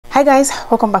Hi guys,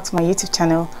 welcome back to my YouTube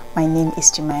channel. My name is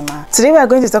Jemima. Today we are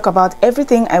going to talk about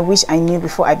everything I wish I knew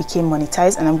before I became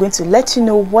monetized, and I'm going to let you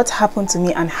know what happened to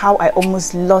me and how I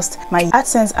almost lost my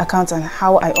AdSense account and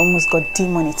how I almost got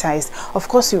demonetized. Of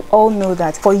course, you all know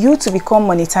that for you to become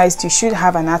monetized, you should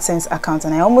have an AdSense account,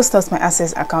 and I almost lost my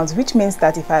AdSense account, which means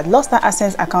that if I had lost that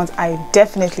AdSense account, I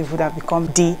definitely would have become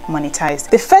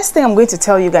demonetized. The first thing I'm going to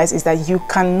tell you guys is that you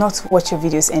cannot watch your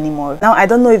videos anymore. Now, I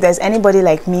don't know if there's anybody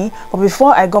like me, but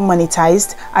before I got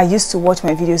monetized, I used to watch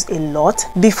my videos a lot.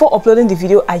 Before uploading the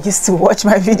video, I used to watch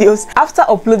my videos. After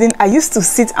uploading, I used to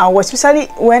sit and watch, especially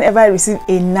whenever I receive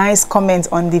a nice comment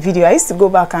on the video. I used to go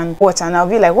back and watch, and I'll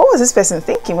be like, what was this person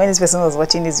thinking when this person was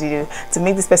watching this video to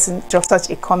make this person drop such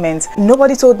a comment?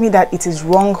 Nobody told me that it is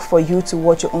wrong for you to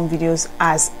watch your own videos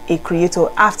as a creator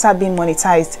after being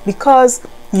monetized, because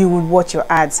you would watch your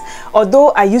ads.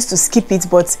 Although I used to skip it,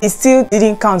 but it still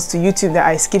didn't count to YouTube that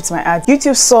I skipped my ads.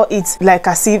 YouTube saw it like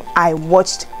as if I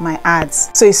watched my ads.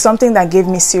 So it's something that gave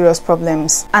me serious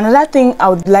problems. Another thing I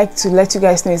would like to let you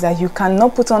guys know is that you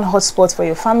cannot put on hotspots for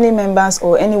your family members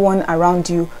or anyone around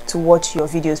you to watch your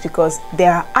videos, because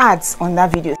there are ads on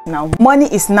that video. Now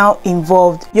money is now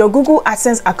involved. Your Google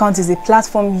AdSense account is a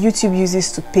platform YouTube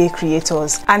uses to pay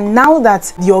creators, and now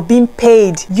that you're being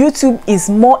paid, YouTube is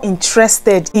more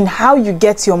interested in how you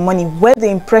get your money, where the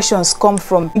impressions come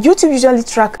from. YouTube usually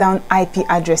track down IP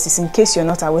addresses. In case you're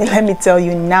not aware, let me tell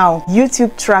you now,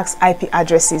 YouTube tracks IP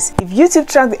addresses. If YouTube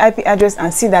track the IP address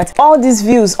and see that all these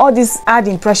views, all these ad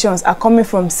impressions are coming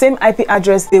from same IP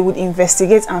address, they would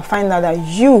investigate and find out that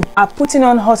you are putting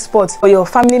on hotspots for your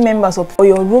family members or for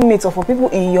your roommates or for people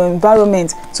in your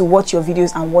environment to watch your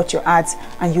videos and watch your ads,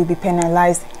 and you'll be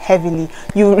penalized heavily.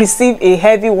 You will receive a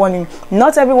heavy warning.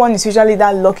 Not everyone is usually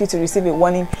that lucky to receive a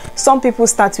warning. Some people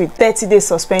start with 30-day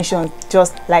suspension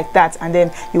just like that, and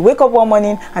then you wake up one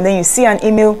morning and then you see an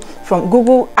email from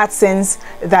Google AdSense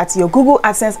that your Google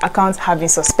AdSense account have been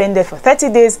suspended for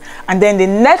 30 days, and then the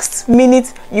next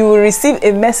minute you will receive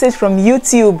a message from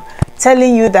YouTube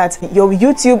telling you that your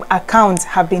YouTube account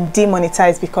have been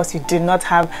demonetized because you do not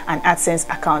have an AdSense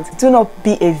account. Do not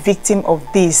be a victim of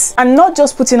this. And not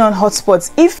just putting on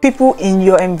hotspots. If people in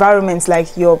your environment,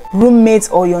 like your roommates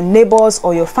or your neighbors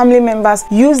or your family members,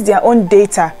 use their own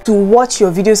data to watch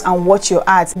your videos and watch your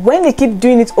ads, when they keep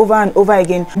doing it over and over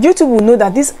again, YouTube will know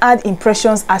that these ad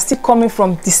impressions are still coming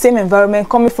from the same environment,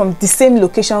 coming from the same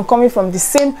location, coming from the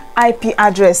same IP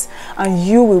address, and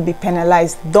you will be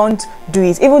penalized. Don't do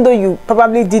it. Even though you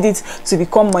probably did it to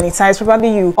become monetized,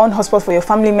 probably you on hotspot for your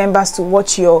family members to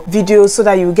watch your videos so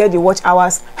that you get the watch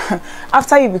hours.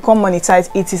 After you become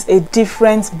monetized, it is a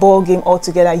different ball game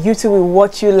altogether. YouTube will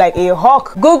watch you like a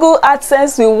hawk. Google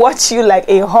AdSense will watch you like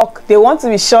a hawk. They want to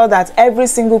be sure that every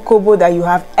single kobo that you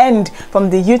have earned from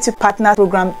the YouTube partner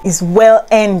program is well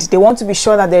earned. They want to be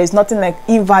sure that there is nothing like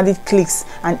invalid clicks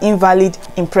and invalid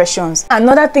impressions.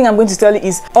 Another thing I'm going to tell you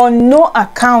is, on no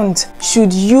account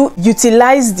should you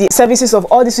utilize the services of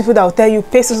all these people that will tell you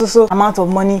pay so amount of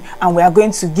money and we are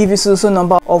going to give you so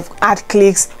number of ad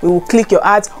clicks, we will click your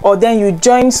ads. Or then you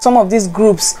join some of these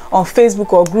groups on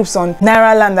Facebook or groups on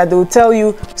Nairaland that they will tell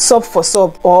you sub for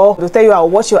sub, or they'll tell you I'll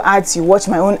watch your ads, you watch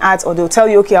my own ads, or they'll tell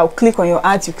you okay, I'll click on your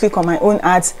ads, you click on my own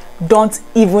ads. Don't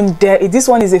even dare. This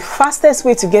one is the fastest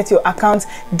way to get your account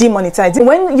demonetized.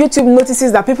 When YouTube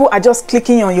notices that people are just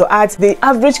clicking on your ads, the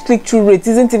average click-through rate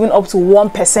isn't even up to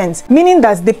 1%, meaning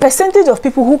that the percentage of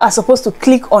people who are supposed to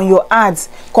click on your ads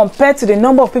compared to the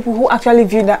number of people who actually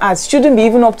view the ads shouldn't be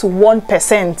even up to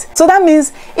 1%. So that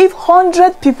means if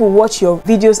 100 people watch your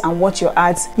videos and watch your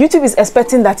ads, YouTube is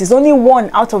expecting that it's only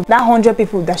one out of that 100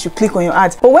 people that should click on your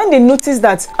ads. But when they notice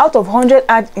that out of 100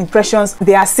 ad impressions,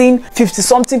 they are seeing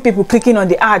 50-something people clicking on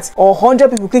the ads or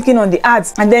 100 people clicking on the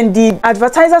ads, and then the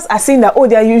advertisers are saying that, oh,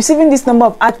 they are receiving this number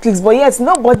of ad clicks, but yet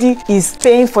nobody is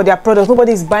paying for their product,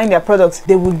 nobody is buying their products,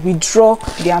 they will withdraw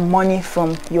their money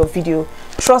from your video.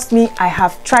 Trust me, I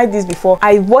have tried this before.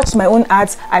 I watched my own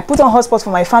ads, I put on hotspots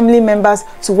for my family members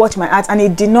to watch my ads, and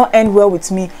it did not end well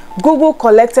with me. Google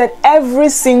collected every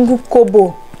single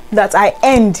kobo that I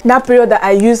earned that period that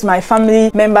I used my family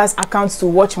members' accounts to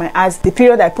watch my ads, the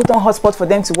period I put on hotspot for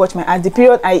them to watch my ads, the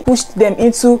period I pushed them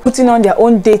into putting on their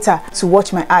own data to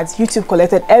watch my ads. YouTube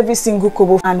collected every single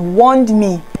kobo and warned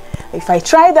me, if I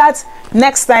try that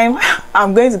next time,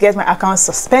 I'm going to get my account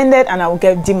suspended and I will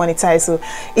get demonetized. So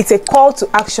it's a call to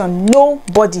action.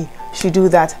 Nobody should do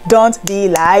that. Don't be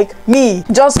like me.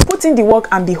 Just put in the work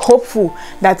and be hopeful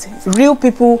that real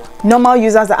people, normal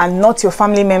users that are not your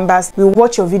family members, will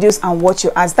watch your videos and watch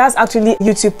your ads. That's actually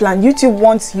YouTube plan. YouTube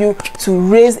wants you to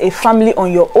raise a family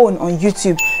on your own on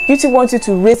YouTube. YouTube wants you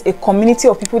to raise a community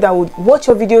of people that would watch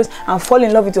your videos and fall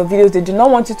in love with your videos. They do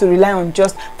not want you to rely on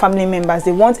just family members.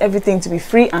 They want everything to be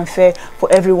free and fair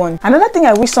for everyone. Another thing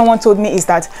I wish someone told me is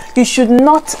that you should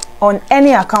not on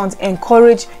any account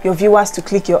encourage your viewers to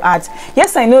click your ads.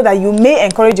 Yes, I know that you may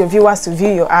encourage your viewers to view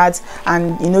your ads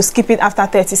and skip it after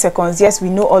 30 seconds. Yes, we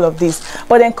know all of this,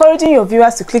 but encouraging your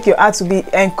viewers to click your ads will be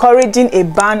encouraging a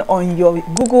ban on your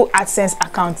Google AdSense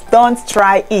account. Don't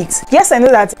try it. Yes, I know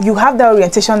that you have that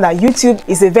orientation that YouTube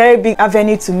is a very big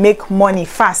avenue to make money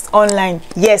fast online.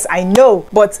 Yes, I know,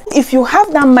 but if you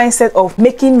have that mindset of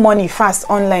making money fast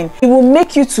online, it will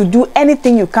make you to do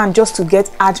anything you can just to get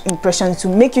ad impressions, to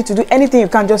make you to do anything you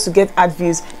can just to get ad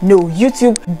views. No,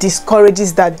 YouTube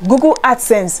discourages that. Google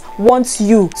AdSense wants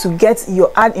you to get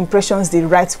your ad impressions the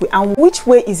right way. And which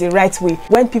way is the right way?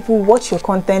 When people watch your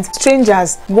content,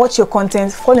 strangers watch your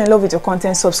content, fall in love with your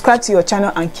content, subscribe to your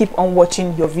channel and keep on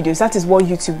watching your videos. That is what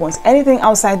YouTube wants. Anything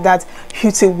outside that,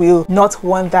 YouTube will not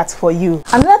want that for you.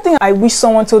 Another thing I wish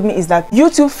someone told me is that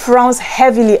YouTube frowns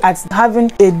heavily at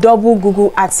having a double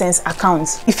Google AdSense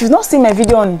account. If you've not seen my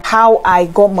video on how I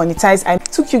got monetized, I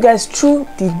took you guys through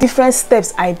the different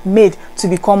steps I made to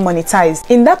become monetized.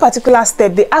 In that particular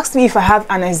step, they asked me if I have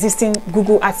an existing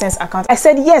Google AdSense account. I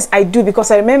said yes, I do,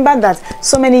 because I remember that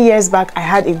so many years back I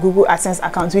had a Google AdSense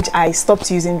account which I stopped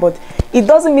using, but it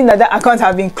doesn't mean that that account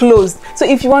has been closed. So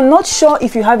if you are not sure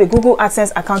if you have a Google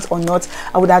AdSense account or not,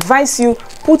 I would advise you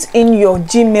put in your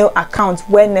Gmail account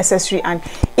where necessary, and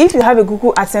if you have a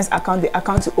Google AdSense account, the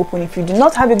account will open. If you do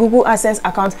not have a Google AdSense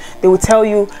account, they will tell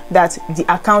you that the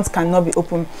account cannot be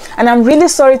opened. And I'm really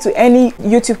sorry to any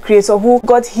YouTube creator who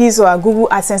got his or her Google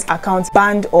AdSense account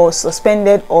banned or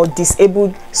suspended or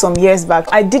disabled some years back.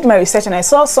 I did my research and I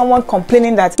saw someone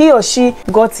complaining that he or she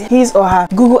got his or her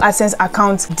Google AdSense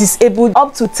account disabled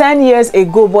up to 10 years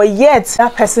ago, but yet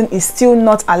that person is still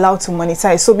not allowed to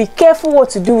monetize. So be careful what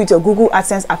to do with your Google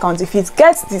AdSense account. If it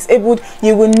gets disabled,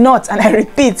 you will not, and I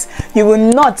repeat, you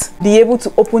will not be able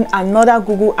to open another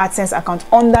Google AdSense account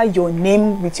under your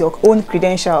name with your own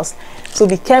credentials. So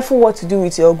be careful what to do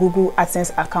with your Google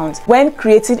AdSense account. When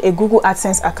creating a Google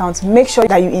AdSense account, make sure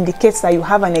that you indicate that you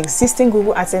have an existing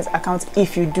Google AdSense account.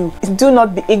 If you do, do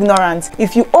not be ignorant.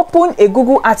 If you open a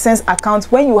Google AdSense account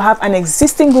when you have an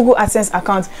existing Google AdSense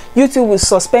account, YouTube will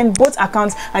suspend both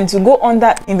accounts and to go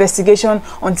under investigation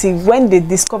until when they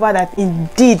discover that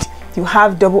indeed you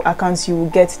have double accounts, you will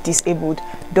get disabled.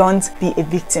 Don't be a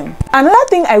victim. Another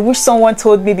thing I wish someone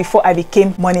told me before I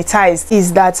became monetized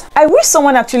is that I wish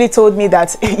someone actually told me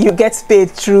that you get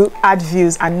paid through ad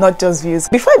views and not just views.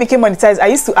 Before I became monetized, I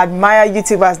used to admire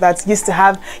YouTubers that used to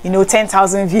have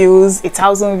 10,000 views,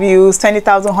 1,000 views,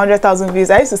 20,000, 100,000 views.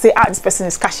 I used to say, this person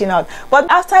is cashing out. But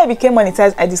after I became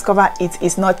monetized, I discovered it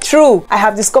is not true. I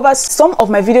have discovered some of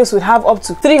my videos would have up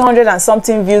to 300 and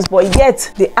something views, but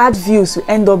yet the ad views will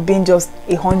end up being just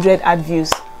 100 ad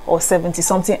views or 70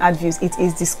 something ad views. It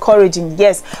is discouraging,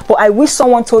 yes, but I wish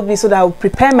someone told me so that I would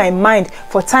prepare my mind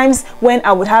for times when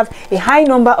I would have a high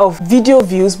number of video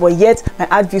views but yet my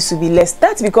ad views will be less.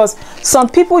 That's because some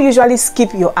people usually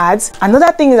skip your ads.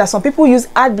 Another thing is that some people use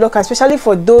ad blocker, especially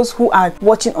for those who are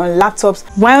watching on laptops,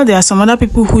 while there are some other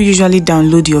people who usually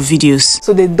download your videos,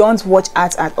 so they don't watch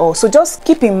ads at all. So just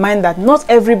keep in mind that not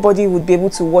everybody would be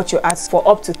able to watch your ads for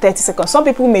up to 30 seconds. Some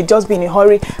people may just be in a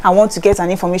hurry and want to get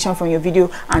an information from your video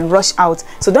and rush out,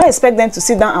 so don't expect them to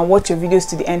sit down and watch your videos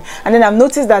to the end. And then I've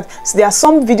noticed that there are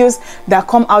some videos that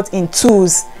come out in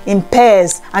twos, in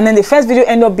pairs, and then the first video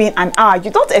end up being an hour. You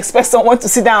don't expect someone to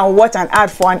sit down and watch an ad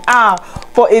for an hour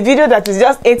for a video that is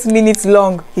just 8 minutes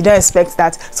long. You don't expect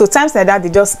that. So times like that, they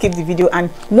just skip the video, and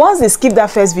once they skip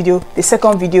that first video, the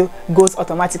second video goes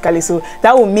automatically. So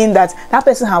that will mean that that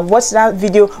person has watched that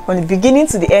video from the beginning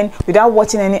to the end without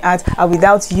watching any ads and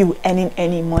without you earning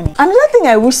any money. Another thing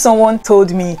I wish someone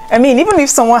told me, I mean, even if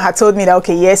someone had told me that,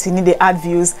 okay, yes, you need the ad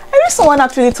views, I wish someone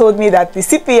actually told me that the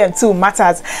CPM too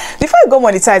matters. Before I got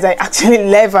monetized, I actually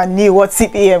never knew what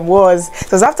CPM was. So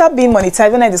it was after being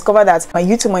monetized when I discovered that my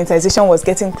YouTube monetization was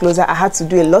getting closer. I had to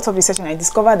do a lot of research, and I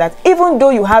discovered that even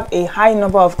though you have a high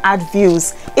number of ad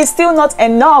views, it's still not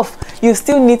enough. You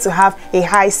still need to have a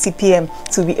high CPM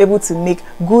to be able to make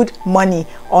good money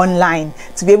online.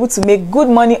 To be able to make good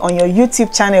money on your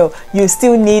YouTube channel, you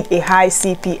still need a high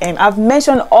CPM. I've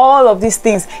mentioned all of these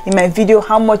things in my video,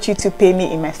 how much YouTube pay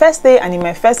me in my first day and in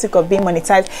my first week of being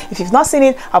monetized. If you've not seen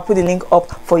it, I'll put the link up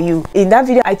for you. In that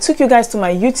video, I took you guys to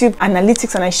my YouTube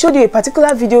analytics and I showed you a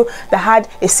particular video that had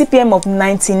a CPM of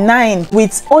 99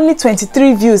 with only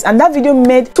 23 views, and that video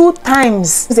made 2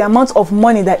 times the amount of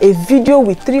money that a video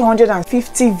with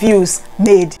 350 views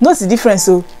made. Notice the difference.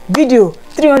 So video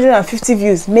 350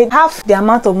 views made half the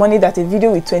amount of money that a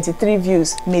video with 23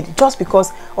 views made, just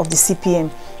because of the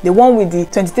CPM. The one with the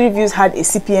 23 views had a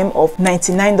CPM of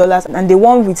 $99, and the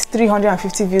one with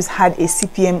 350 views had a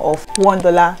CPM of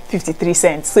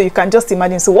 $1.53. So you can just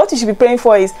imagine. So what you should be praying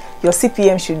for is your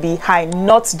CPM should be high,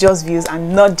 not just views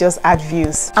and not just ad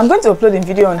views. I'm going to upload a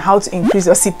video on how to increase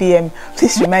your CPM.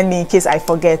 Please remind me in case I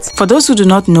forget. For those who do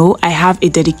not know, I have a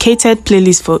dedicated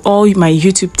playlist for all my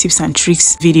YouTube tips and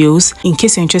tricks videos. In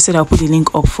case you're interested, I'll put the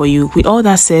link up for you. With all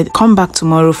that said, come back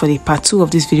tomorrow for the part 2 of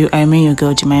this video. I remain your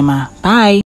girl Jemima. Bye.